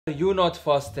You not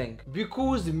fasting?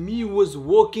 Because me was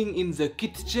walking in the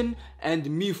kitchen and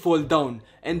me fall down,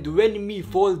 and when me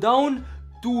fall down,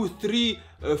 2 3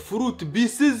 fruit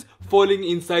pieces falling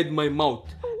inside my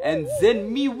mouth, and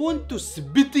then me want to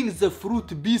spitting the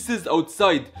fruit pieces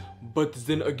outside, but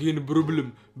then again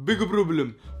problem, big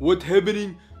problem. What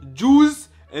happening? Juice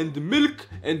and milk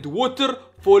and water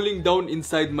falling down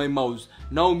inside my mouth.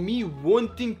 Now me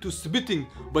wanting to spitting,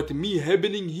 but me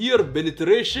happening here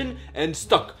penetration and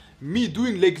stuck. Me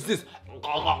doing like this.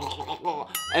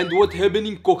 And what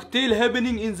happening? Cocktail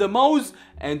happening in the mouth,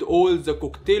 and all the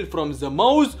cocktail from the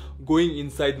mouth going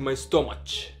inside my stomach.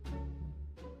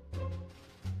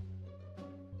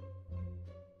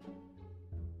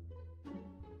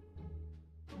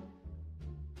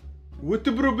 What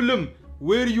problem?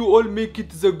 Where you all make it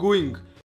the going?